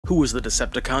Who is the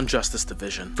Decepticon Justice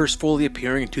Division? First fully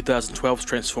appearing in 2012's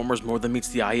Transformers More Than Meets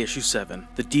the Eye issue 7,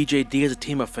 the DJD is a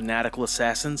team of fanatical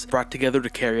assassins brought together to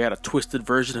carry out a twisted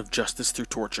version of justice through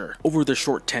torture. Over their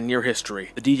short 10-year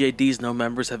history, the DJD's known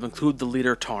members have included the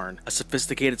leader Tarn, a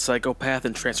sophisticated psychopath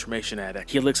and transformation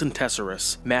addict, Helix and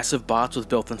Tesserus, massive bots with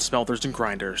built-in smelters and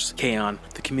grinders, Kaon,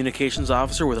 the communications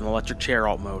officer with an electric chair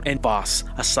alt mode, and Boss,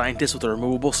 a scientist with a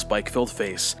removable spike-filled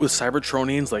face, with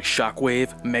Cybertronians like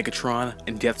Shockwave, Megatron,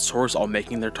 and Death Source all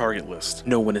making their target list.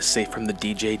 No one is safe from the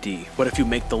DJD, but if you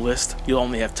make the list, you'll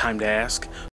only have time to ask,